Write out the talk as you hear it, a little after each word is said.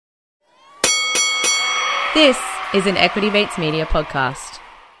This is an Equity Mates Media podcast.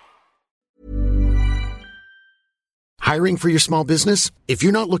 Hiring for your small business? If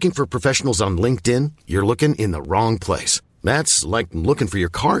you're not looking for professionals on LinkedIn, you're looking in the wrong place. That's like looking for your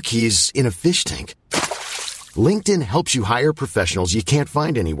car keys in a fish tank. LinkedIn helps you hire professionals you can't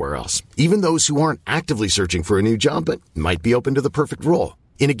find anywhere else, even those who aren't actively searching for a new job but might be open to the perfect role.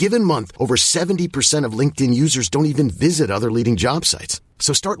 In a given month, over 70% of LinkedIn users don't even visit other leading job sites.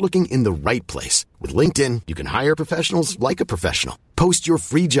 So start looking in the right place. With LinkedIn, you can hire professionals like a professional. Post your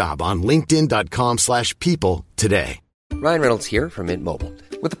free job on linkedin.com/people today. Ryan Reynolds here from Mint Mobile.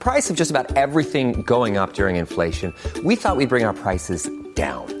 With the price of just about everything going up during inflation, we thought we'd bring our prices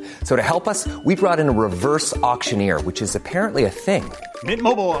down. So to help us, we brought in a reverse auctioneer, which is apparently a thing. Mint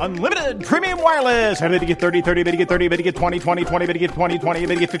Mobile Unlimited Premium Wireless. How to get 30, 30, bit to get 30, bit to get 20, 20, 20, bit to get 20, 20,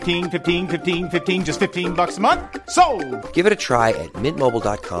 bit to get 15, 15, 15, 15, just $15 a month? Sold! Give it a try at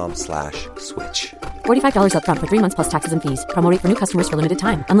mintmobile.com/switch. $45 up front for 3 months plus taxes and fees. Promo rate for new customers for limited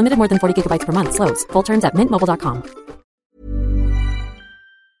time. Unlimited more than 40 gigabytes per month. Slows full terms at mintmobile.com.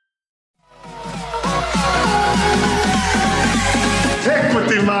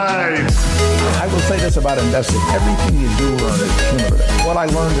 Equity Mates. I will say this about investing. Everything you do learn is cumulative. What I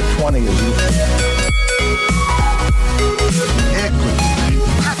learned at 20 is useful.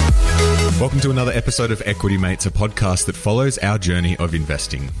 Welcome to another episode of Equity Mates, a podcast that follows our journey of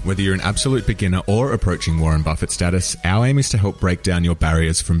investing. Whether you're an absolute beginner or approaching Warren Buffett status, our aim is to help break down your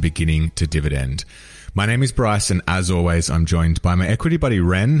barriers from beginning to dividend. My name is Bryce, and as always, I'm joined by my equity buddy,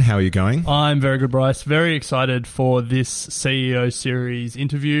 Ren. How are you going? I'm very good, Bryce. Very excited for this CEO series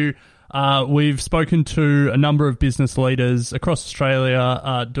interview. We've spoken to a number of business leaders across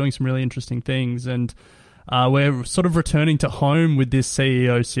Australia doing some really interesting things, and we're sort of returning to home with this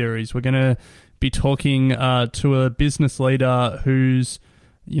CEO series. We're going to be talking to a business leader who's,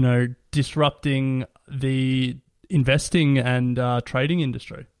 disrupting the investing and trading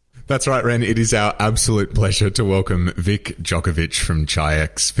industry. That's right, Ren. It is our absolute pleasure to welcome Vic Djokovic from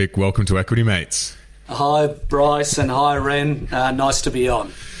Chi-X. Vic, welcome to Equity Mates. Hi, Bryce, and hi, Ren. Nice to be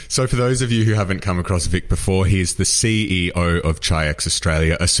on. So for those of you who haven't come across Vic before, he's the CEO of Chi-X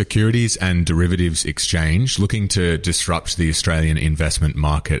Australia, a securities and derivatives exchange looking to disrupt the Australian investment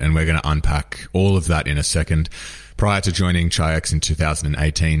market, and we're going to unpack all of that in a second. Prior to joining Chi-X in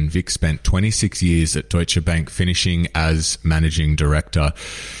 2018, Vic spent 26 years at Deutsche Bank, finishing as managing director.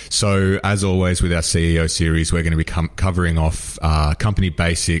 So, as always with our CEO series, we're going to be covering off company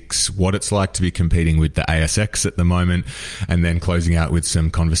basics, what it's like to be competing with the ASX at the moment, and then closing out with some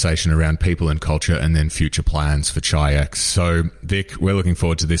conversation around people and culture, and then future plans for Chi-X. So, Vic, we're looking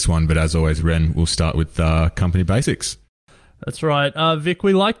forward to this one, but as always, Ren, we'll start with company basics. That's right. Vic,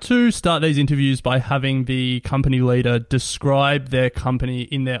 we like to start these interviews by having the company leader describe their company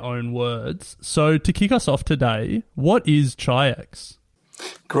in their own words. So to kick us off today, what is Chi-X?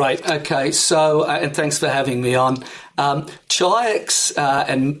 Great. Okay. So, and thanks for having me on. Chi-X,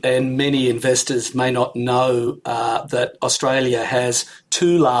 and many investors may not know that Australia has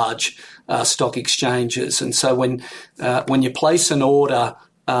two large stock exchanges. And so when you place an order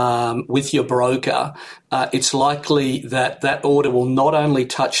with your broker, it's likely that order will not only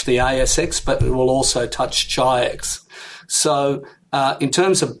touch the ASX, but it will also touch Chi-X. So in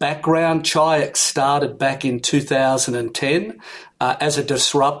terms of background, Chi-X started back in 2010 as a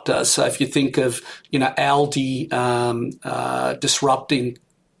disruptor. So if you think of, Aldi disrupting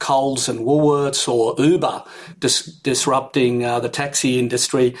Coles and Woolworths, or Uber disrupting the taxi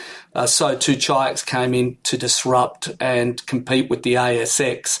industry, so too Chi-X came in to disrupt and compete with the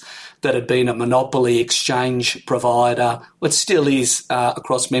ASX that had been a monopoly exchange provider. It still is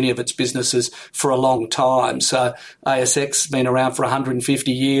across many of its businesses for a long time. So ASX has been around for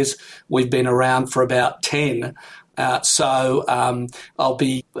 150 years. We've been around for about 10. So I'll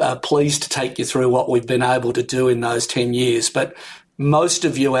be pleased to take you through what we've been able to do in those 10 years. But most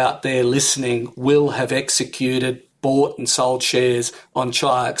of you out there listening will have executed, bought and sold shares on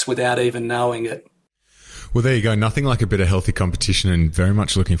Chi-X without even knowing it. Well, there you go. Nothing like a bit of healthy competition, and very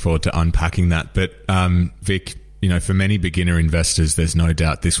much looking forward to unpacking that. But Vic, for many beginner investors, there's no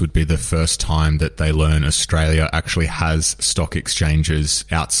doubt this would be the first time that they learn Australia actually has stock exchanges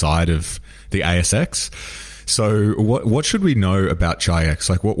outside of the ASX. So what should we know about Chi-X?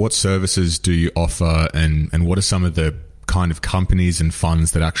 Like what services do you offer, and what are some of the kind of companies and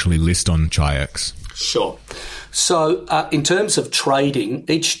funds that actually list on Chi-X? Sure. So in terms of trading,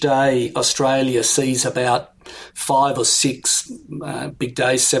 each day Australia sees about 5 or 6 big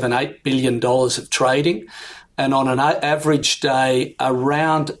days, $7-8 billion of trading. And on an average day,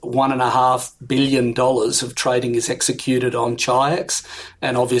 around $1.5 billion of trading is executed on Chi-X,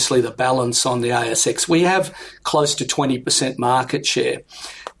 and obviously the balance on the ASX. We have close to 20% market share.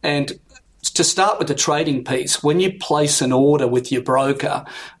 And to start with the trading piece, when you place an order with your broker,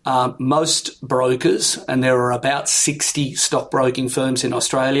 most brokers, and there are about 60 stockbroking firms in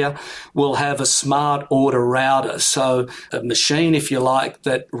Australia, will have a smart order router. So a machine, if you like,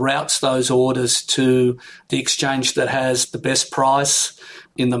 that routes those orders to the exchange that has the best price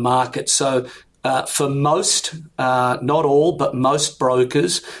in the market. So for most, not all, but most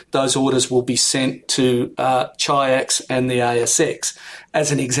brokers, those orders will be sent to Chi-X and the ASX. As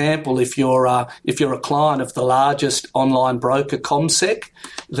an example, if you're a client of the largest online broker, CommSec,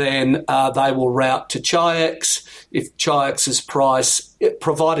 then they will route to Chi-X. If Chi-X's price,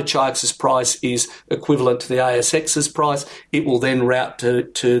 provided Chi-X's price is equivalent to the ASX's price, it will then route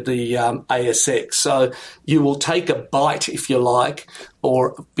to the ASX. So you will take a bite, if you like,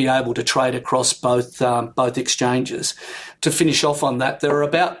 or be able to trade across both exchanges. To finish off on that, there are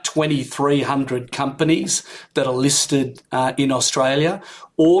about 2,300 companies that are listed in Australia.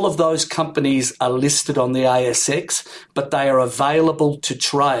 All of those companies are listed on the ASX, but they are available to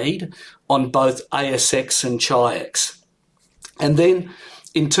trade on both ASX and Chi-X. And then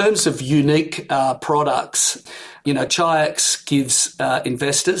in terms of unique products, Chi-X gives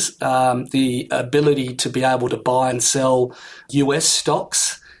investors the ability to be able to buy and sell US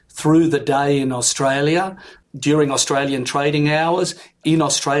stocks through the day in Australia, during Australian trading hours, in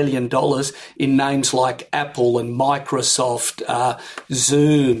Australian dollars, in names like Apple and Microsoft,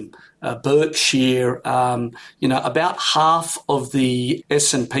 Zoom, Berkshire, about half of the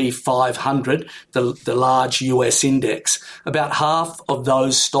S&P 500, the large US index, about half of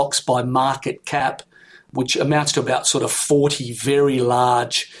those stocks by market cap, which amounts to about sort of 40 very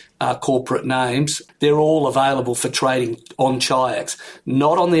large corporate names, they're all available for trading on Chi-X.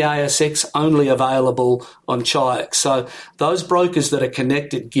 Not on the ASX, only available on Chi-X. So those brokers that are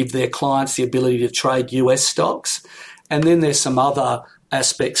connected give their clients the ability to trade US stocks. And then there's some other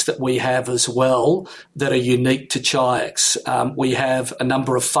aspects that we have as well that are unique to Chi-X. We have a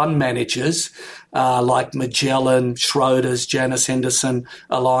number of fund managers like Magellan, Schroders, Janus Henderson,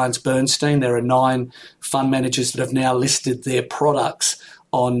 Alliance Bernstein. There are 9 fund managers that have now listed their products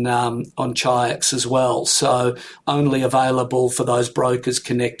on Chi-X as well. So only available for those brokers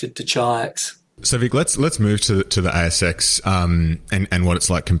connected to Chi-X. So Vic, let's move to the ASX and what it's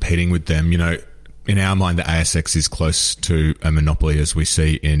like competing with them. In our mind, the ASX is close to a monopoly as we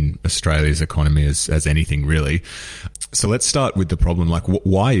see in Australia's economy as anything really. So let's start with the problem. Like,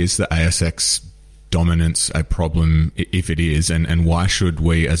 why is the ASX dominance a problem if it is, and why should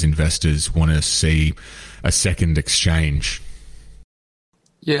we as investors want to see a second exchange?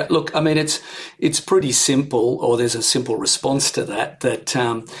 Yeah, look, I mean, it's pretty simple, or there's a simple response to that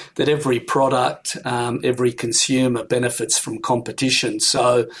every product, every consumer benefits from competition.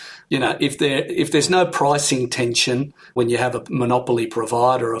 So, if there's no pricing tension when you have a monopoly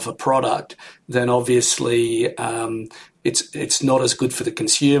provider of a product, then obviously it's not as good for the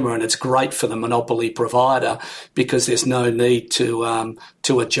consumer, and it's great for the monopoly provider because there's no need to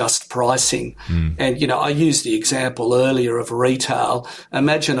adjust pricing. And I used the example earlier of retail.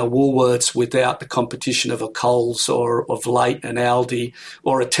 Imagine a Woolworths without the competition of a Coles or of Late and Aldi,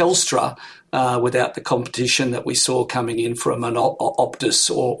 or a Telstra without the competition that we saw coming in from an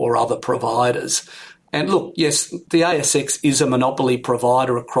Optus or other providers. And look, yes, the ASX is a monopoly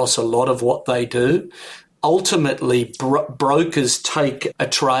provider across a lot of what they do. Ultimately, brokers take a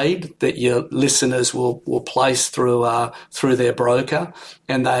trade that your listeners will place through their broker,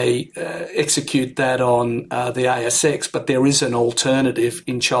 and they execute that on the ASX. But there is an alternative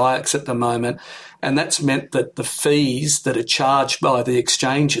in Chi-X at the moment, and that's meant that the fees that are charged by the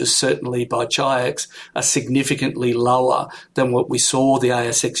exchanges, certainly by Chi-X, are significantly lower than what we saw the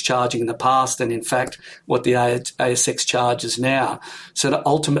ASX charging in the past, and in fact what the ASX charges now. So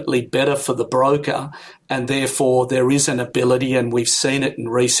ultimately better for the broker, and therefore there is an ability, and we've seen it in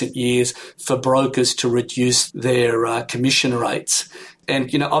recent years, for brokers to reduce their commission rates. And,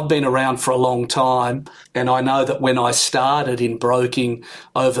 I've been around for a long time, and I know that when I started in broking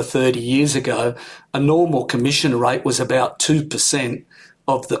over 30 years ago, a normal commission rate was about 2%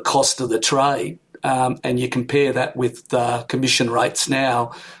 of the cost of the trade. And you compare that with the commission rates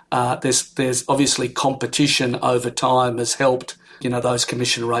now, there's obviously competition over time has helped, those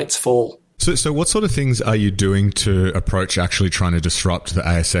commission rates fall. So what sort of things are you doing to approach actually trying to disrupt the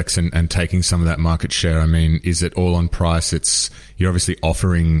ASX and taking some of that market share? I mean, is it all on price? It's, you're obviously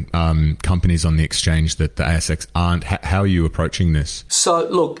offering companies on the exchange that the ASX aren't. How are you approaching this? So,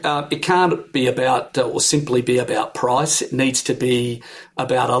 look, it can't be about or simply be about price. It needs to be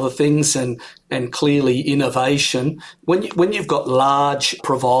about other things and clearly innovation. When you've got large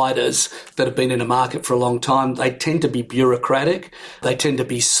providers that have been in a market for a long time, they tend to be bureaucratic. They tend to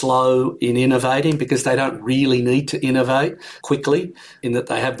be slow in innovating because they don't really need to innovate quickly in that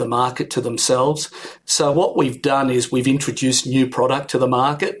they have the market to themselves. So what we've done is we've introduced new product to the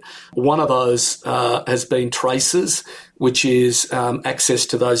market. One of those has been Traces, which is access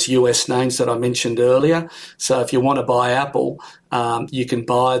to those US names that I mentioned earlier. So if you want to buy Apple, you can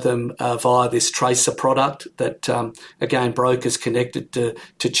buy them via this Tracer product that, again, brokers connected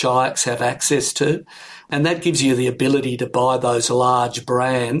to Chi-X have access to. And that gives you the ability to buy those large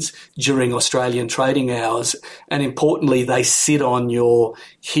brands during Australian trading hours. And importantly, they sit on your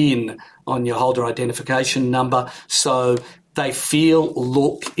HIN, on your holder identification number. So they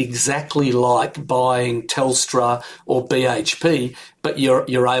look exactly like buying Telstra or BHP, but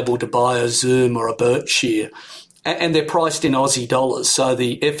you're able to buy a Zoom or a Berkshire. And they're priced in Aussie dollars, so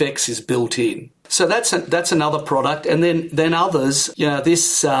the FX is built in. So that's another product, and then others.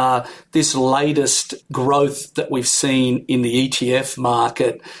 This latest growth that we've seen in the ETF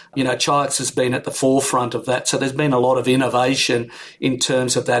market. Chi-X has been at the forefront of that. So there's been a lot of innovation in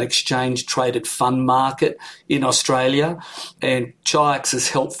terms of that exchange traded fund market in Australia, and Chi-X has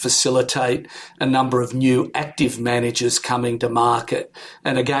helped facilitate a number of new active managers coming to market.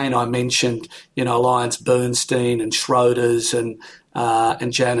 And again, I mentioned AllianceBernstein and Schroders and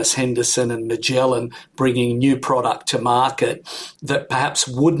Janus Henderson and Magellan bringing new product to market that perhaps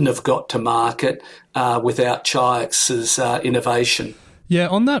wouldn't have got to market without Chi-X's innovation. Yeah,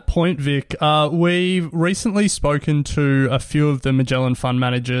 on that point, Vic, we've recently spoken to a few of the Magellan fund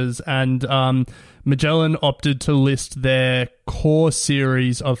managers, and Magellan opted to list their core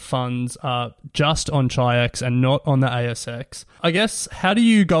series of funds just on Chi-X and not on the ASX. I guess, how do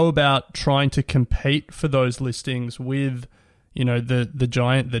you go about trying to compete for those listings with the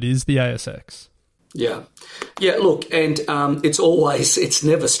giant that is the ASX? Yeah, look, and it's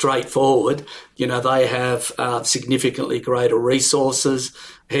never straightforward. They have significantly greater resources,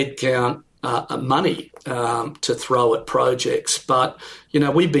 headcount, money to throw at projects. But,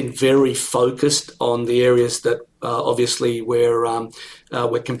 we've been very focused on the areas that obviously we're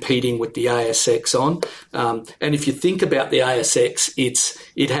competing with the ASX on. And if you think about the ASX,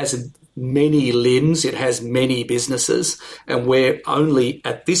 it has many limbs, it has many businesses, and we're only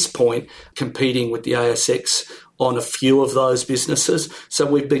at this point competing with the ASX on a few of those businesses. So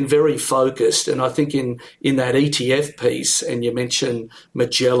we've been very focused, and I think in that ETF piece, and you mentioned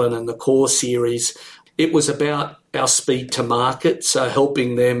Magellan and the core series, it was about our speed to market, so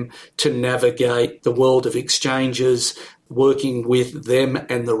helping them to navigate the world of exchanges, working with them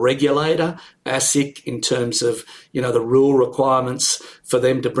and the regulator, ASIC, in terms of, the rule requirements for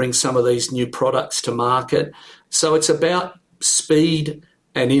them to bring some of these new products to market. So it's about speed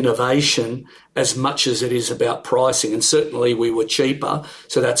and innovation as much as it is about pricing. And certainly we were cheaper,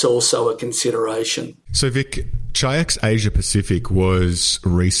 so that's also a consideration. So Vic, Chi-X Asia Pacific was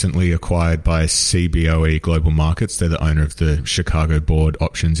recently acquired by CBOE Global Markets. They're the owner of the Chicago Board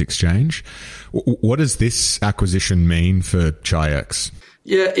Options Exchange. What does this acquisition mean for Chi-X?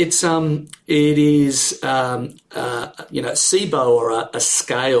 Yeah, it is CBOE or a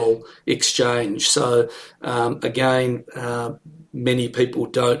scale exchange. So again, many people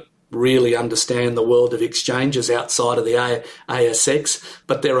don't really understand the world of exchanges outside of the ASX,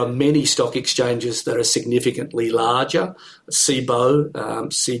 but there are many stock exchanges that are significantly larger. CBOE,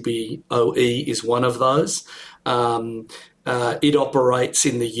 CBOE is one of those. It operates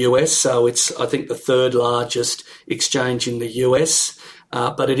in the US, so it's, I think, the third largest exchange in the US,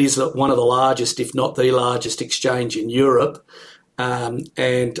 but it is one of the largest, if not the largest exchange in Europe,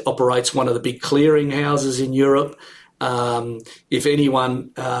 and operates one of the big clearing houses in Europe. If anyone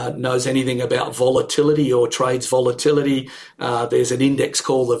knows anything about volatility or trades volatility, there's an index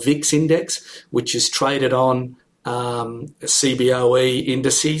called the VIX index, which is traded on CBOE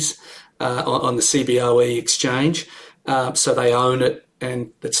indices on the CBOE exchange. So they own it,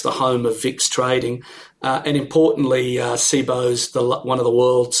 and it's the home of VIX trading. And importantly, CBOE is one of the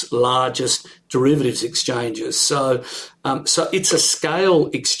world's largest derivatives exchanges. So it's a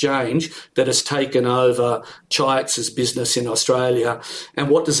scale exchange that has taken over Chi-X's business in Australia. And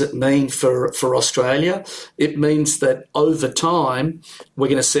what does it mean for Australia? It means that over time, we're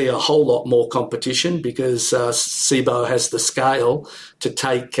going to see a whole lot more competition because CBOE has the scale to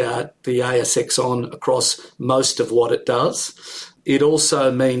take the ASX on across most of what it does. it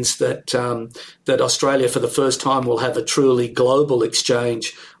also means that that Australia, for the first time, will have a truly global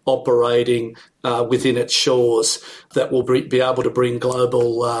exchange operating within its shores that will be able to bring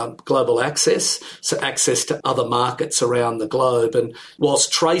global access, so access to other markets around the globe. And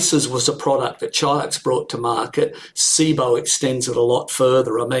whilst Traces was a product that Chi-X brought to market, Cboe extends it a lot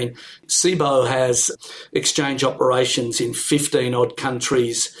further. I mean, Cboe has exchange operations in 15-odd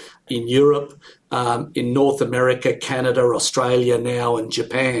countries in Europe, in North America, Canada, Australia now, and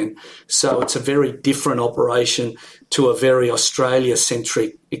Japan. So it's a very different operation to a very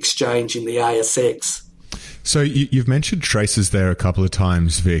Australia-centric exchange in the ASX. So you've mentioned Traces there a couple of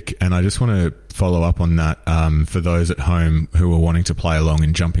times, Vic, and I just want to follow up on that for those at home who are wanting to play along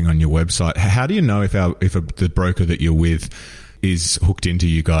and jumping on your website. How do you know if the broker that you're with is hooked into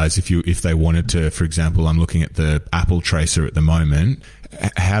you guys? If they wanted to, for example, I'm looking at the Apple Tracer at the moment.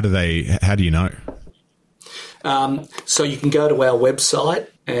 How do you know? So you can go to our website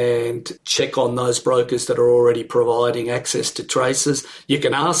and check on those brokers that are already providing access to Traces. You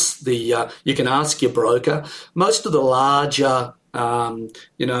can ask your broker. Most of the larger,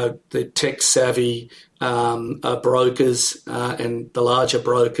 the tech savvy brokers and the larger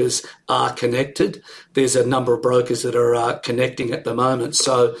brokers are connected. There's a number of brokers that are connecting at the moment.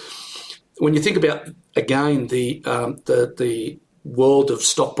 So when you think about again the world of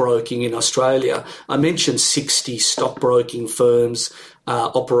stockbroking in Australia, I mentioned 60 stockbroking firms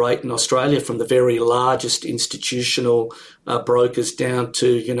operate in Australia, from the very largest institutional brokers down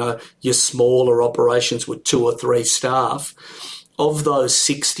to, your smaller operations with 2 or 3 staff. Of those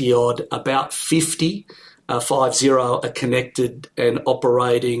 60 odd, about 50 are connected and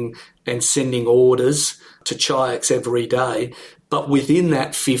operating and sending orders to Chi-X every day. But within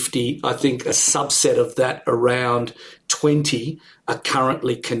that 50, I think a subset of that, around 20, are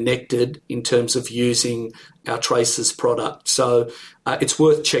currently connected in terms of using our Traces product. So it's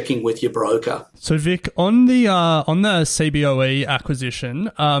worth checking with your broker. So Vic, on the Cboe acquisition,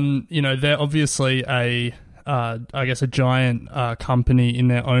 they're obviously a giant company in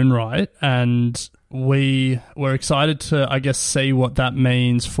their own right, and we were excited to, see what that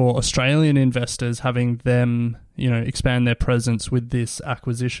means for Australian investors, having them, expand their presence with this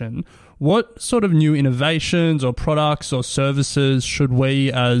acquisition. What sort of new innovations or products or services should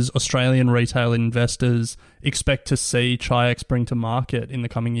we as Australian retail investors expect to see Chi-X bring to market in the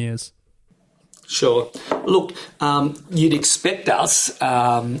coming years? Sure. Look, you'd expect us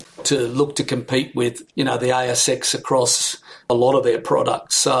to look to compete with, the ASX across a lot of their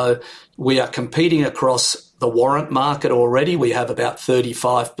products. So we are competing across the warrant market already. We have about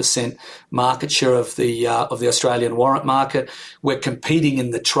 35% market share of the Australian warrant market. We're competing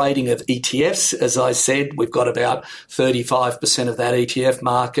in the trading of ETFs. As I said, we've got about 35% of that ETF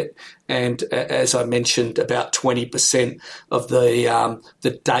market, and as I mentioned, about 20% of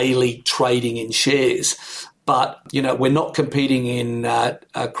the daily trading in shares. But, we're not competing in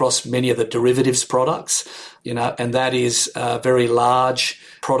across many of the derivatives products, and that is a very large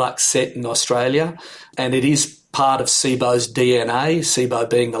product set in Australia. And it is part of Cboe's DNA, Cboe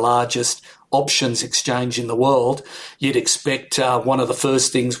being the largest options exchange in the world. You'd expect one of the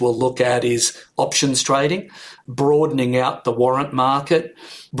first things we'll look at is options trading, broadening out the warrant market,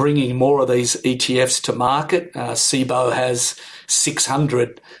 bringing more of these ETFs to market. Cboe has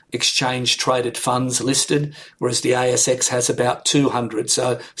 600 exchange-traded funds listed, whereas the ASX has about 200.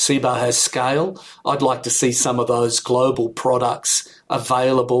 So Cboe has scale. I'd like to see some of those global products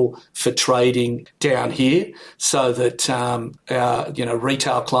available for trading down here, so that our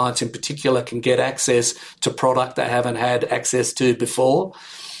retail clients in particular can get access to product they haven't had access to before.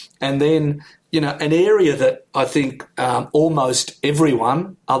 And then, an area that I think almost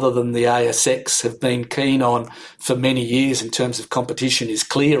everyone other than the ASX have been keen on for many years in terms of competition is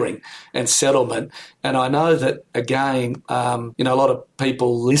clearing and settlement. And I know that, again, a lot of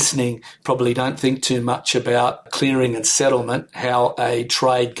people listening probably don't think too much about clearing and settlement, how a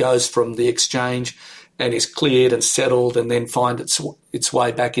trade goes from the exchange and is cleared and settled and then find its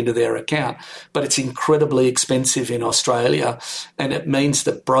way back into their account. But it's incredibly expensive in Australia, and it means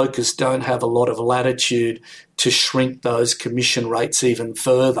that brokers don't have a lot of latitude to shrink those commission rates even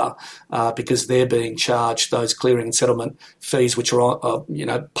further because they're being charged those clearing and settlement fees, which are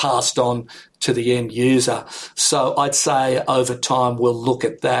passed on to the end user. So I'd say over time we'll look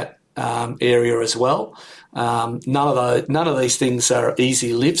at that area as well. None of these things are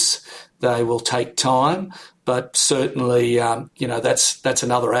easy lifts. They will take time, but certainly, that's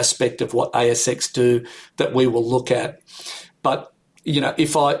another aspect of what ASX do that we will look at. But,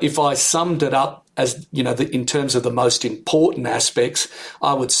 if I summed it up as, in terms of the most important aspects,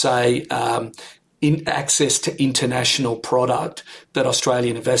 I would say access to international product that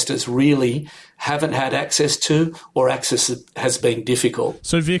Australian investors really haven't had access to, or access has been difficult.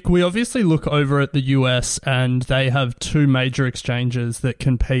 So Vic, we obviously look over at the US and they have two major exchanges that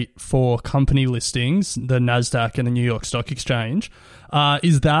compete for company listings, the NASDAQ and the New York Stock Exchange.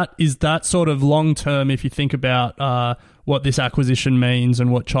 Is that sort of long term, if you think about what this acquisition means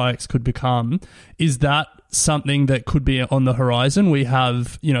and what Chi-X could become, is that something that could be on the horizon? We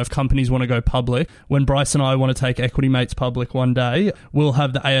have, if companies want to go public, when Bryce and I want to take Equity Mates public one day, we'll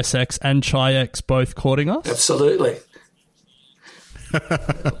have the ASX and Chi-X both courting us? Absolutely. I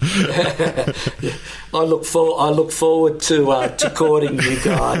look forward to courting you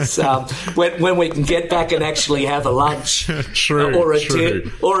guys when we can get back and actually have a lunch, or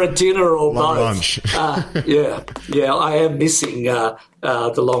a dinner, or long both. Lunch. Yeah, I am missing the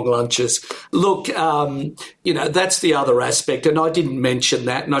long lunches. Look, that's the other aspect, and I didn't mention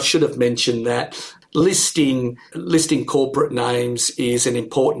that, and I should have mentioned that. Listing corporate names is an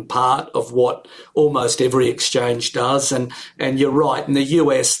important part of what almost every exchange does. And you're right. In the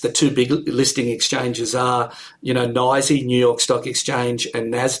US, the two big listing exchanges are, NYSE, New York Stock Exchange,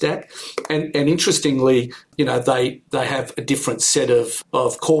 and NASDAQ. And interestingly, they have a different set of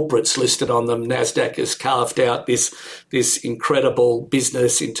corporates listed on them. NASDAQ has carved out this incredible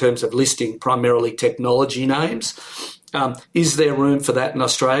business in terms of listing primarily technology names. Is there room for that in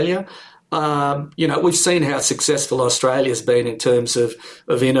Australia? We've seen how successful Australia's been in terms of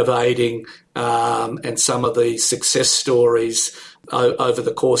innovating, and some of the success stories over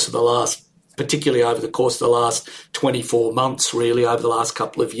the course of the last 24 months, really, over the last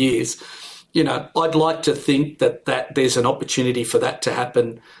couple of years. I'd like to think that there's an opportunity for that to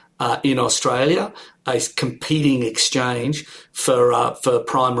happen in Australia, a competing exchange for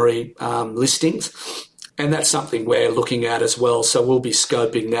primary listings. And that's something we're looking at as well. So we'll be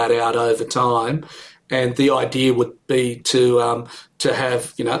scoping that out over time. And the idea would be to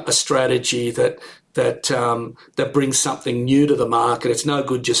have a strategy that brings something new to the market. It's no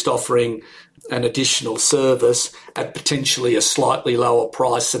good just offering an additional service at potentially a slightly lower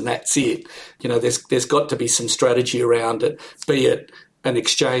price, and that's it. There's got to be some strategy around it, be it an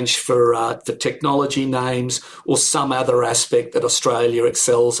exchange for technology names or some other aspect that Australia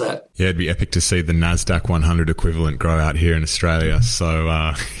excels at. Yeah, it'd be epic to see the NASDAQ 100 equivalent grow out here in Australia.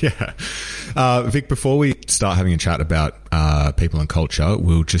 So, Vic, before we start having a chat about people and culture,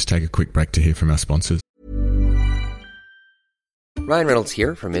 we'll just take a quick break to hear from our sponsors. Ryan Reynolds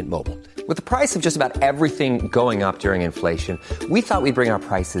here from Mint Mobile. With the price of just about everything going up during inflation, we thought we'd bring our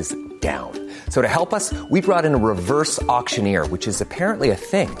prices down. So to help us, we brought in a reverse auctioneer, which is apparently a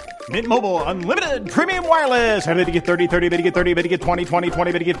thing. Mint Mobile Unlimited Premium Wireless. How to get 30, 30, how to get 30, how to get 20, 20,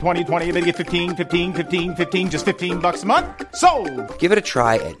 20, how to get 20, 20, how to get 15, 15, 15, 15, just $15 a month? Sold! Give it a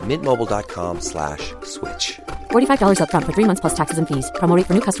try at mintmobile.com/switch. $45 up front for 3 months plus taxes and fees. Promo rate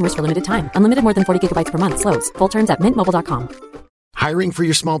for new customers for limited time. Unlimited more than 40 gigabytes per month. Slows full terms at mintmobile.com. Hiring for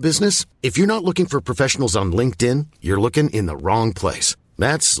your small business? If you're not looking for professionals on LinkedIn, you're looking in the wrong place.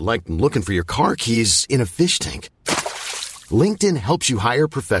 That's like looking for your car keys in a fish tank. LinkedIn helps you hire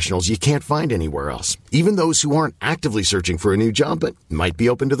professionals you can't find anywhere else, even those who aren't actively searching for a new job but might be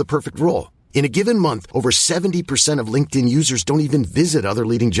open to the perfect role. In a given month, over 70% of LinkedIn users don't even visit other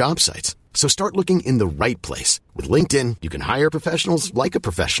leading job sites. So start looking in the right place. With LinkedIn, you can hire professionals like a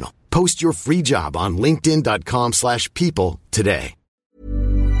professional. Post your free job on linkedin.com/people today.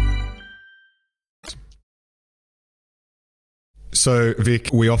 So, Vic,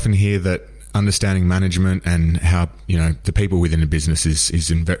 we often hear that understanding management and how, the people within a business is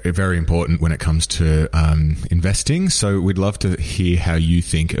very important when it comes to investing. So we'd love to hear how you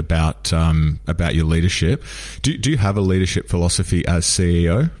think about your leadership. Do you have a leadership philosophy as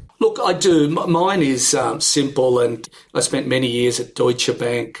CEO? Look, I do. Mine is simple, and I spent many years at Deutsche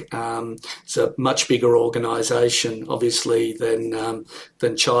Bank. It's a much bigger organisation, obviously, than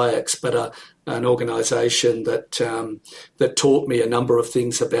Chi-X, but an organisation that taught me a number of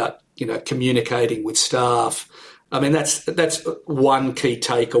things about communicating with staff. I mean, that's one key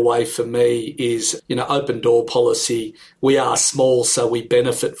takeaway for me is, open door policy. We are small, so we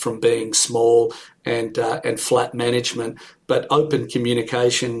benefit from being small and flat management, but open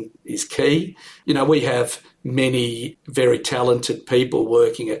communication is key. We have many very talented people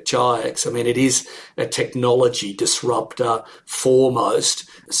working at Chi-X. I mean, it is a technology disruptor foremost,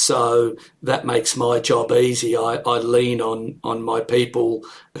 so that makes my job easy. I lean on my people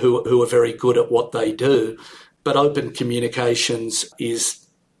who are very good at what they do. But open communications is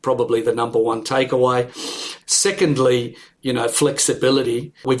probably the number one takeaway. Secondly,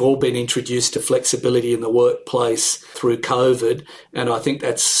 flexibility. We've all been introduced to flexibility in the workplace through COVID, and I think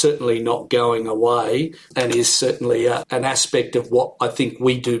that's certainly not going away and is certainly an aspect of what I think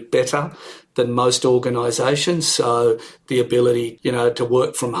we do better than most organisations. So the ability, to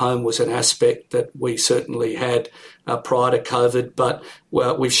work from home was an aspect that we certainly had prior to COVID, but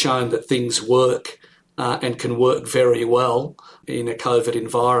we've shown that things work and can work very well in a COVID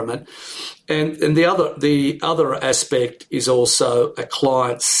environment. And the other aspect is also a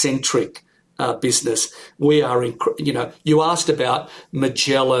client-centric business. We are, you asked about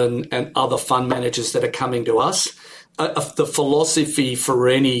Magellan and other fund managers that are coming to us. The philosophy for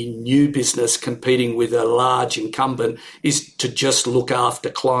any new business competing with a large incumbent is to just look after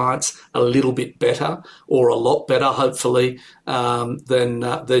clients a little bit better, or a lot better, hopefully,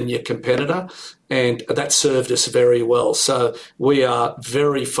 than your competitor. And that served us very well. So we are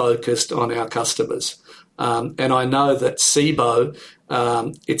very focused on our customers. And I know that CIBO,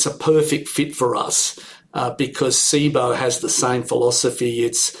 it's a perfect fit for us because CIBO has the same philosophy.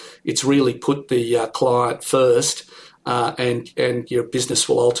 It's really put the client first. And your business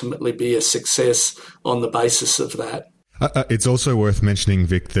will ultimately be a success on the basis of that. It's also worth mentioning,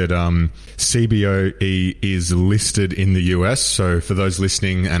 Vic, that CBOE is listed in the US. So for those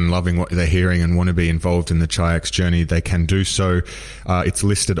listening and loving what they're hearing and want to be involved in the Chi-X journey, they can do so. It's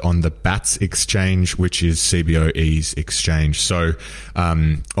listed on the BATS exchange, which is CBOE's exchange. So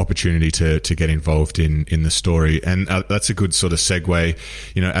opportunity to get involved in the story. And that's a good sort of segue.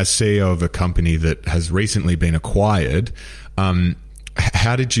 As CEO of a company that has recently been acquired,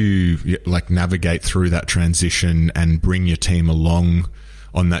 how did you navigate through that transition and bring your team along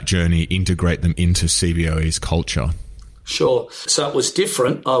on that journey, integrate them into CBOE's culture? Sure. So it was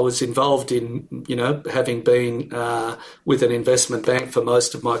different. I was involved in, having been with an investment bank for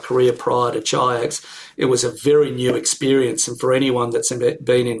most of my career prior to Chi-X. It was a very new experience. And for anyone that's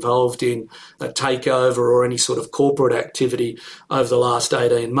been involved in a takeover or any sort of corporate activity over the last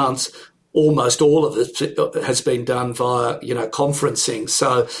 18 months, almost all of it has been done via, conferencing.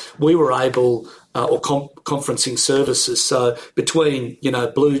 So we were able, or conferencing services. So between,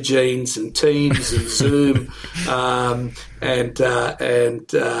 Blue Jeans and Teams and Zoom and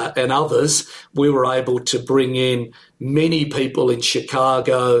others, we were able to bring in many people in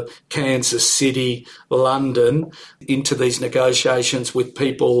Chicago, Kansas City, London into these negotiations with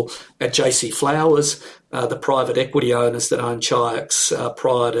people at JC Flowers, the private equity owners that own Chi-X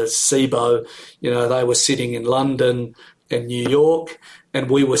prior to CIBO. They were sitting in London and New York, and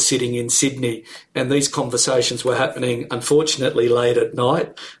we were sitting in Sydney. And these conversations were happening, unfortunately, late at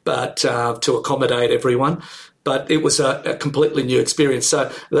night, but to accommodate everyone. But it was a completely new experience. So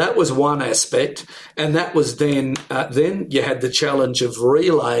that was one aspect. And that was then you had the challenge of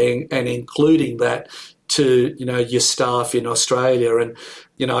relaying and including that to, your staff in Australia. And,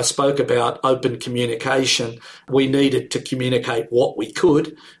 I spoke about open communication. We needed to communicate what we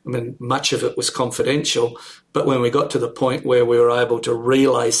could. I mean, much of it was confidential. But when we got to the point where we were able to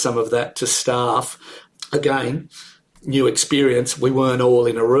relay some of that to staff, again, new experience, we weren't all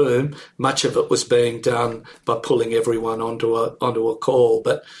in a room. Much of it was being done by pulling everyone onto a call.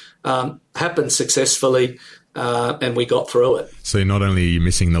 But happened successfully. And we got through it. So not only are you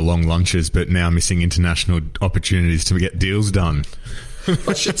missing the long lunches, but now missing international opportunities to get deals done.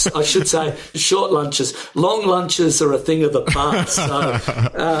 I should say short lunches. Long lunches are a thing of the past. So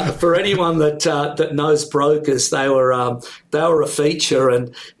for anyone that knows brokers, they were a feature.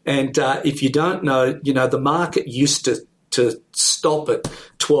 And if you don't know, the market used to stop at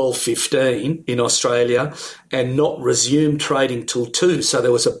 12:15 in Australia and not resume trading till 2. So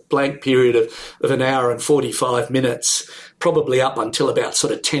there was a blank period of an hour and 45 minutes, probably up until about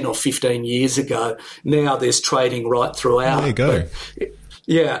sort of 10 or 15 years ago. Now there's trading right throughout. There you go.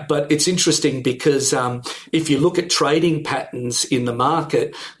 But it's interesting because if you look at trading patterns in the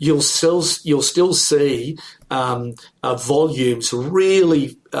market, you'll still see volumes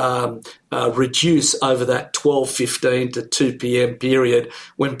really reduce over that 12:15 to 2 p.m. period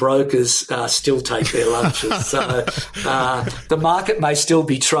when brokers still take their lunches. So the market may still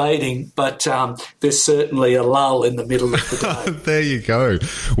be trading, but there's certainly a lull in the middle of the day. There you go.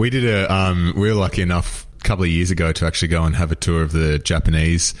 We did we were lucky enough a couple of years ago to actually go and have a tour of the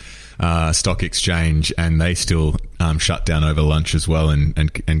Japanese stock exchange, and they still shut down over lunch as well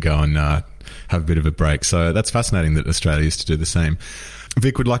and go and have a bit of a break. So that's fascinating that Australia used to do the same.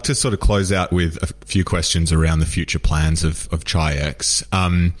 Vic, would like to sort of close out with a few questions around the future plans of Chi-X.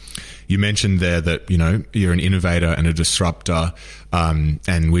 You mentioned there that, you're an innovator and a disruptor,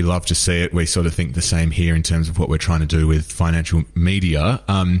 and we love to see it. We sort of think the same here in terms of what we're trying to do with financial media.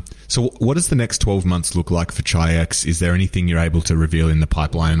 So what does the next 12 months look like for Chi-X? Is there anything you're able to reveal in the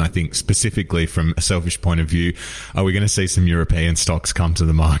pipeline? And I think specifically from a selfish point of view, are we going to see some European stocks come to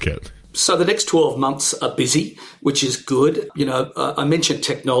the market? So the next 12 months are busy, which is good. I mentioned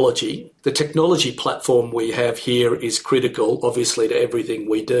technology. The technology platform we have here is critical, obviously, to everything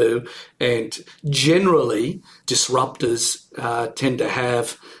we do. And generally, disruptors tend to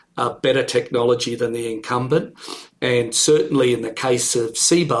have better technology than the incumbent. And certainly in the case of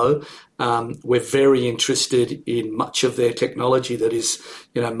Cboe, we're very interested in much of their technology that is,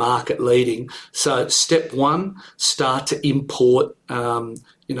 market leading. So step one, start to import,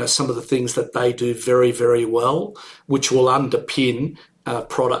 some of the things that they do very, very well, which will underpin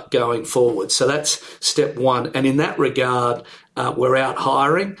product going forward. So that's step one. And in that regard, we're out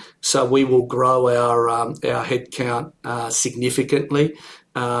hiring. So we will grow our headcount significantly.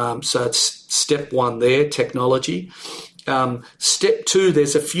 So it's step one there, technology. Step two,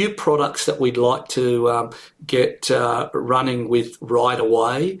 there's a few products that we'd like to get running with right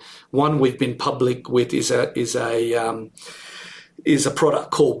away. One we've been public with is a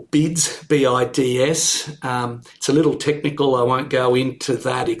product called BIDS, B-I-D-S. It's a little technical. I won't go into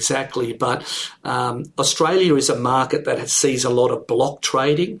that exactly, but Australia is a market that sees a lot of block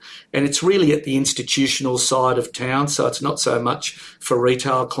trading, and it's really at the institutional side of town, so it's not so much for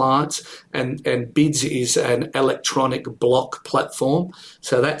retail clients. And BIDS is an electronic block platform,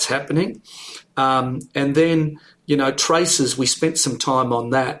 so that's happening. And then, Traces, we spent some time on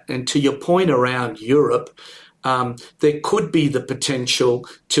that. And to your point around Europe, there could be the potential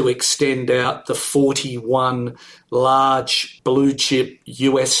to extend out the 41 large blue chip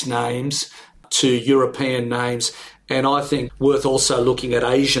US names to European names. And I think worth also looking at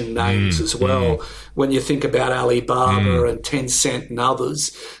Asian names as well. When you think about Alibaba and Tencent and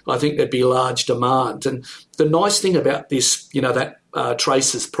others, I think there'd be large demand. And the nice thing about this, that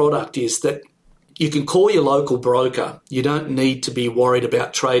Traces product is that you can call your local broker. You don't need to be worried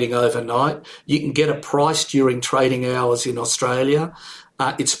about trading overnight. You can get a price during trading hours in Australia.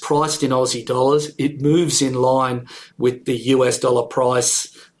 It's priced in Aussie dollars. It moves in line with the US dollar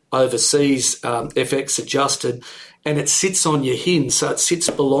price overseas, FX adjusted, and it sits on your HIN. So it sits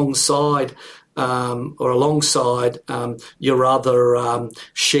alongside your other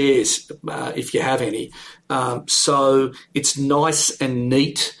shares, if you have any. So it's nice and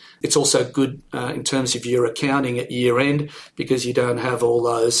neat. It's also good in terms of your accounting at year end, because you don't have all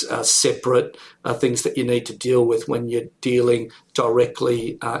those separate things that you need to deal with when you're dealing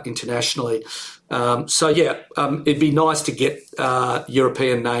directly internationally. It'd be nice to get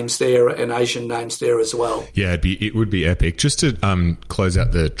European names there and Asian names there as well. Yeah, it would be epic. Just to close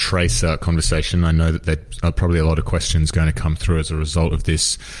out the Tracer conversation, I know that there are probably a lot of questions going to come through as a result of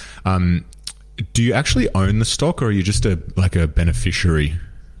this. Do you actually own the stock, or are you just a beneficiary?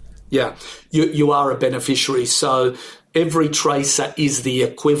 Yeah, you are a beneficiary. So every Tracer is the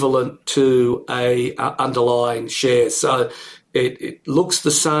equivalent to a underlying share. So it looks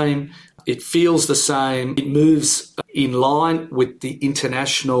the same, it feels the same, it moves in line with the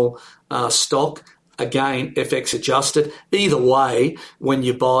international stock. Again, FX adjusted. Either way, when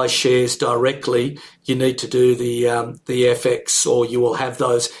you buy shares directly, you need to do the FX, or you will have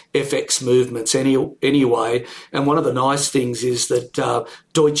those FX movements anyway. And one of the nice things is that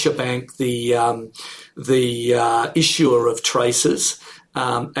Deutsche Bank, the issuer of Traces,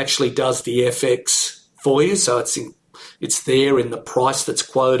 actually does the FX for you. So it's there in the price that's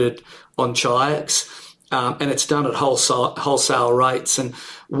quoted on Chi-X. And it's done at wholesale rates. And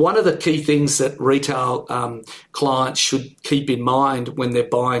one of the key things that retail clients should keep in mind when they're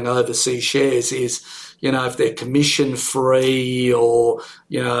buying overseas shares is, if they're commission free or,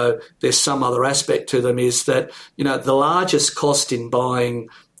 there's some other aspect to them, is that, the largest cost in buying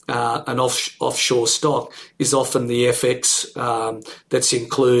an offshore stock is often the FX that's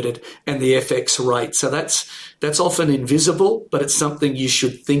included and the FX rate. So that's often invisible, but it's something you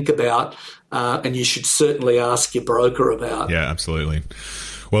should think about. And you should certainly ask your broker about. Yeah, absolutely.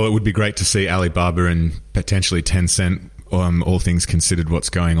 Well, it would be great to see Alibaba and potentially Tencent, all things considered, what's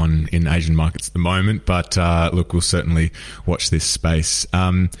going on in Asian markets at the moment. But look, we'll certainly watch this space.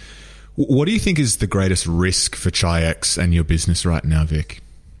 What do you think is the greatest risk for Chi-X and your business right now, Vic?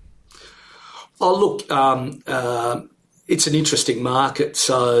 Oh, look, it's an interesting market.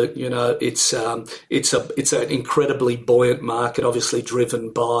 So, it's an incredibly buoyant market, obviously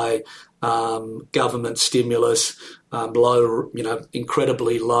driven by government stimulus. low,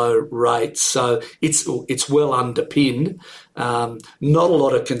 incredibly low rates. So it's well underpinned. Not a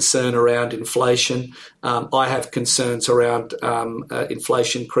lot of concern around inflation. I have concerns around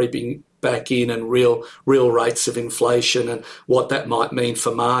inflation creeping back in and real rates of inflation and what that might mean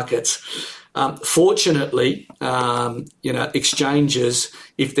for markets. Fortunately, exchanges,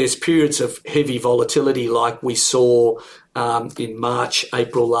 if there's periods of heavy volatility like we saw in March,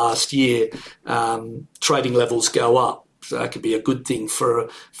 April last year, trading levels go up. So that could be a good thing for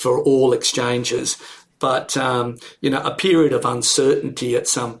all exchanges. But, a period of uncertainty at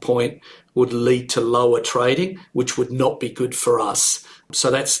some point would lead to lower trading, which would not be good for us. So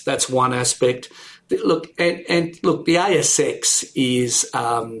that's one aspect. Look, the ASX is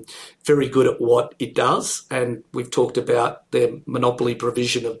very good at what it does, and we've talked about their monopoly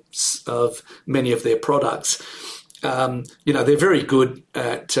provision of many of their products. They're very good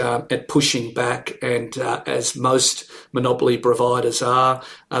at pushing back, and as most monopoly providers are,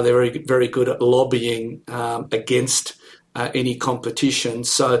 they're very, very good at lobbying against any competition.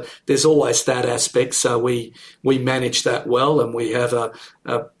 So there's always that aspect. So we manage that well, and we have a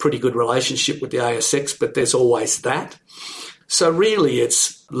pretty good relationship with the ASX, but there's always that. So really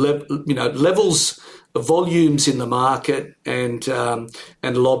it's, levels of volumes in the market and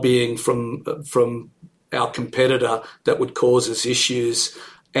lobbying from our competitor that would cause us issues,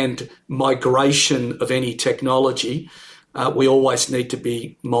 and migration of any technology. We always need to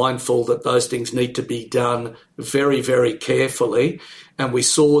be mindful that those things need to be done very, very carefully. And we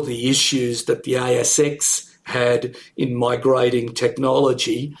saw the issues that the ASX had in migrating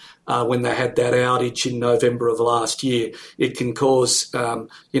technology when they had that outage in November of last year. It can cause,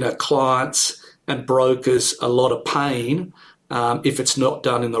 clients and brokers a lot of pain if it's not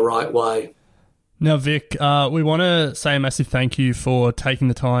done in the right way. Now, Vic, we want to say a massive thank you for taking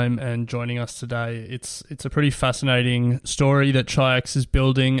the time and joining us today. It's a pretty fascinating story that Chi-X is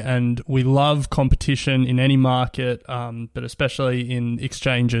building, and we love competition in any market, but especially in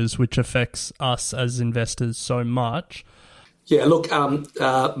exchanges, which affects us as investors so much. Yeah, look,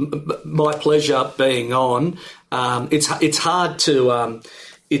 my pleasure being on. It's hard to...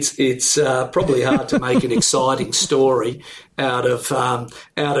 It's probably hard to make an exciting story out of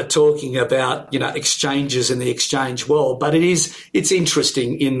talking about exchanges in the exchange world, but it's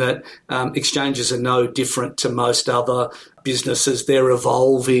interesting in that exchanges are no different to most other businesses. They're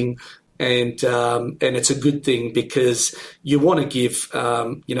evolving, and it's a good thing because you want to give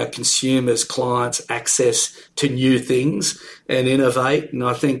consumers, clients access to new things and innovate. And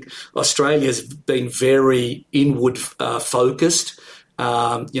I think Australia's been very inward focused.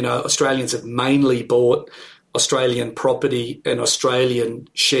 Australians have mainly bought Australian property and Australian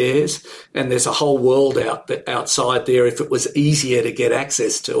shares, and there's a whole world outside there. If it was easier to get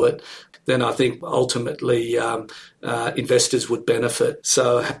access to it, then I think ultimately investors would benefit.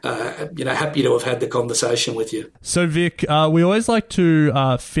 So, happy to have had the conversation with you. So, Vic, we always like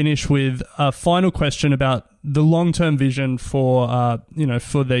to finish with a final question about the long-term vision for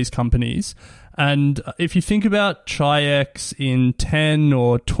these companies. And if you think about Chi-X in 10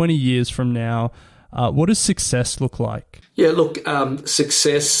 or 20 years from now, what does success look like? Yeah, look,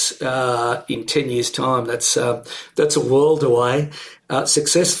 success in 10 years' time, that's a world away.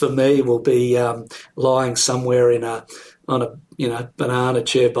 Success for me will be lying somewhere on a banana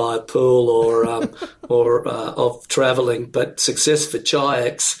chair by a pool or of travelling. But success for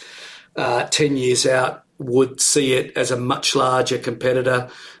Chi-X 10 years out would see it as a much larger competitor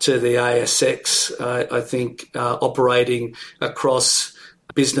to the ASX. I think operating across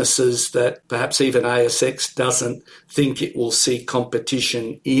businesses that perhaps even ASX doesn't think it will see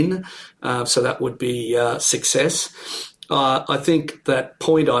competition in. So that would be success. I think that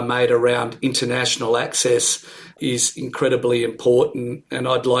point I made around international access is incredibly important, and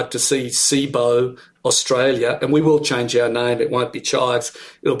I'd like to see Cboe Australia, and we will change our name. It won't be Chi-X.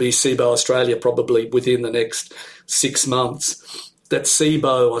 It'll be Cboe Australia probably within the next 6 months. That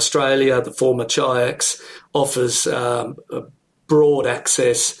Cboe Australia, the former Chi-X, offers broad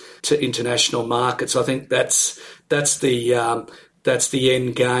access to international markets. I think that's the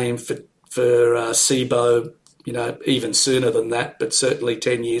end game for Cboe. Even sooner than that, but certainly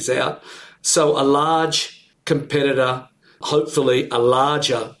 10 years out. So a large competitor, hopefully a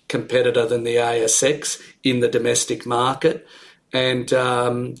larger competitor than the ASX in the domestic market, and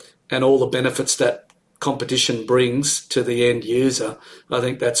all the benefits that competition brings to the end user. I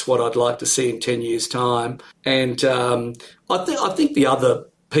think that's what I'd like to see in 10 years' time. And I think the other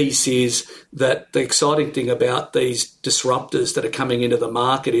piece is that the exciting thing about these disruptors that are coming into the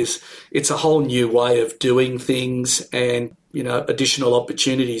market is it's a whole new way of doing things, and additional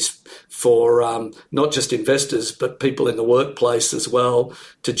opportunities for not just investors, but people in the workplace as well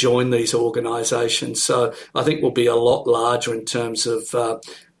to join these organisations. So I think we'll be a lot larger in terms of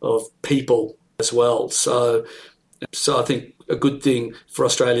people as well. So I think a good thing for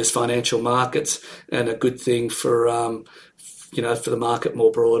Australia's financial markets and a good thing for the market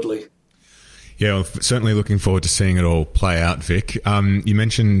more broadly. Yeah, well, certainly looking forward to seeing it all play out, Vic. You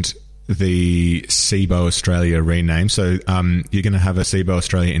mentioned the Cboe Australia rename. So you're going to have a Cboe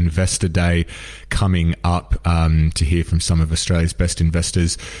Australia Investor Day coming up to hear from some of Australia's best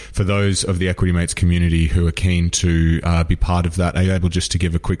investors. For those of the Equity Mates community who are keen to be part of that, are you able just to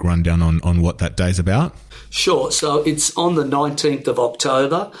give a quick rundown on what that day's about? Sure. So it's on the 19th of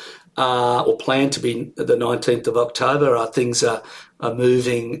October, or planned to be the 19th of October. Things are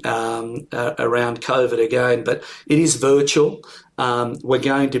moving around COVID again, but it is virtual. We're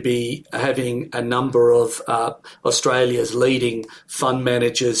going to be having a number of Australia's leading fund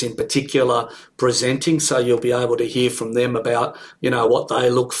managers in particular presenting, so you'll be able to hear from them about, what they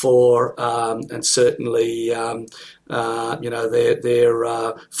look for, and certainly,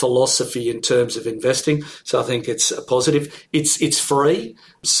 their philosophy in terms of investing. So I think it's a positive. It's free.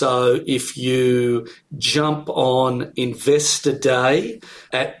 So if you jump on Investor Day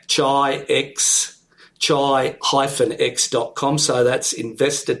at chi-x.com. So that's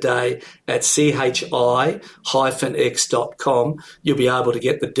Investor Day at chi-x.com. You'll be able to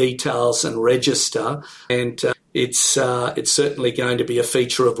get the details and register. And it's certainly going to be a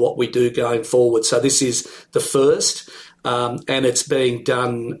feature of what we do going forward. So this is the first, and it's being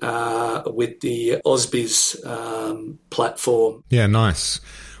done with the AusBiz platform. Yeah, nice.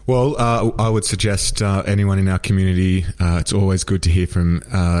 Well, I would suggest anyone in our community, it's always good to hear from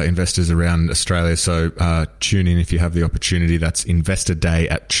investors around Australia. So tune in if you have the opportunity. That's Investor Day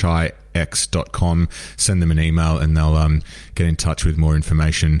at chi-x.com. Send them an email and they'll get in touch with more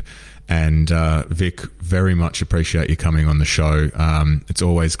information. And Vic, very much appreciate you coming on the show. It's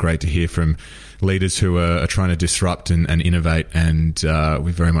always great to hear from leaders who are trying to disrupt and innovate. And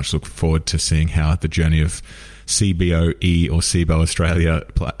we very much look forward to seeing how the journey of CBOE or Cboe Australia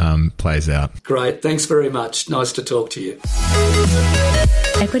plays out. Great. Thanks very much. Nice to talk to you.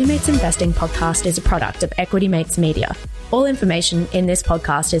 Equity Mates Investing Podcast is a product of Equity Mates Media. All information in this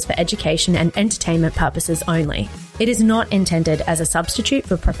podcast is for education and entertainment purposes only. It is not intended as a substitute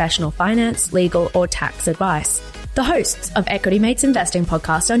for professional finance, legal, or tax advice. The hosts of Equity Mates Investing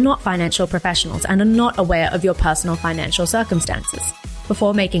Podcast are not financial professionals and are not aware of your personal financial circumstances.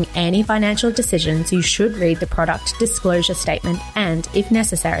 Before making any financial decisions, you should read the product disclosure statement and, if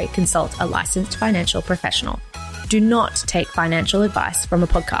necessary, consult a licensed financial professional. Do not take financial advice from a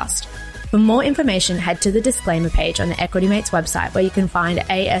podcast. For more information, head to the disclaimer page on the Equity Mates website, where you can find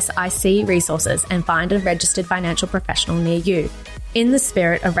ASIC resources and find a registered financial professional near you. In the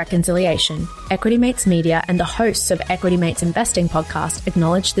spirit of reconciliation, Equity Mates Media and the hosts of Equity Mates Investing Podcast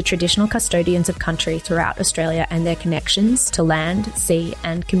acknowledge the traditional custodians of country throughout Australia and their connections to land, sea,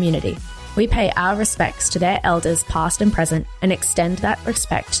 and community. We pay our respects to their elders past and present and extend that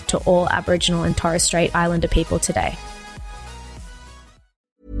respect to all Aboriginal and Torres Strait Islander people today.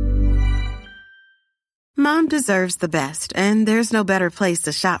 Mom deserves the best, and there's no better place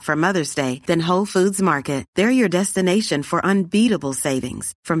to shop for Mother's Day than Whole Foods Market. They're your destination for unbeatable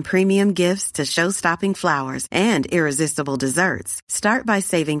savings, from premium gifts to show-stopping flowers and irresistible desserts. Start by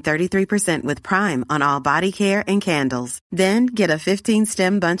saving 33% with Prime on all body care and candles. Then get a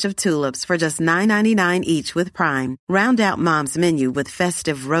 15-stem bunch of tulips for just $9.99 each with Prime. Round out Mom's menu with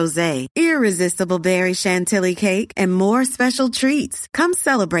festive rosé, irresistible berry chantilly cake, and more special treats. Come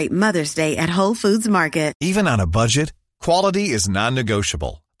celebrate Mother's Day at Whole Foods Market. Even on a budget, quality is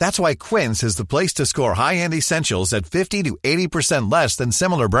non-negotiable. That's why Quince is the place to score high-end essentials at 50 to 80% less than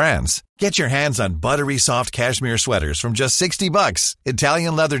similar brands. Get your hands on buttery soft cashmere sweaters from just $60,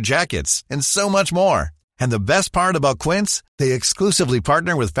 Italian leather jackets, and so much more. And the best part about Quince, they exclusively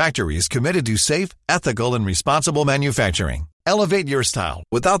partner with factories committed to safe, ethical, and responsible manufacturing. Elevate your style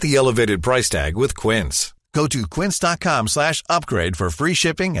without the elevated price tag with Quince. Go to quince.com/upgrade for free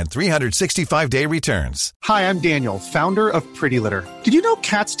shipping and 365-day returns. Hi, I'm Daniel, founder of Pretty Litter. Did you know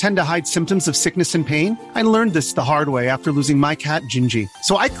cats tend to hide symptoms of sickness and pain? I learned this the hard way after losing my cat, Gingy.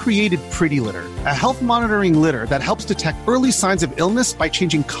 So I created Pretty Litter, a health monitoring litter that helps detect early signs of illness by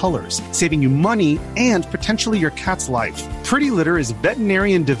changing colors, saving you money and potentially your cat's life. Pretty Litter is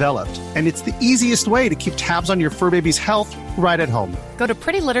veterinarian developed, and it's the easiest way to keep tabs on your fur baby's health right at home. Go to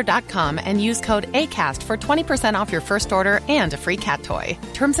prettylitter.com and use code ACAST for 20% off your first order and a free cat toy.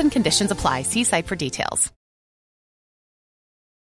 Terms and conditions apply. See site for details.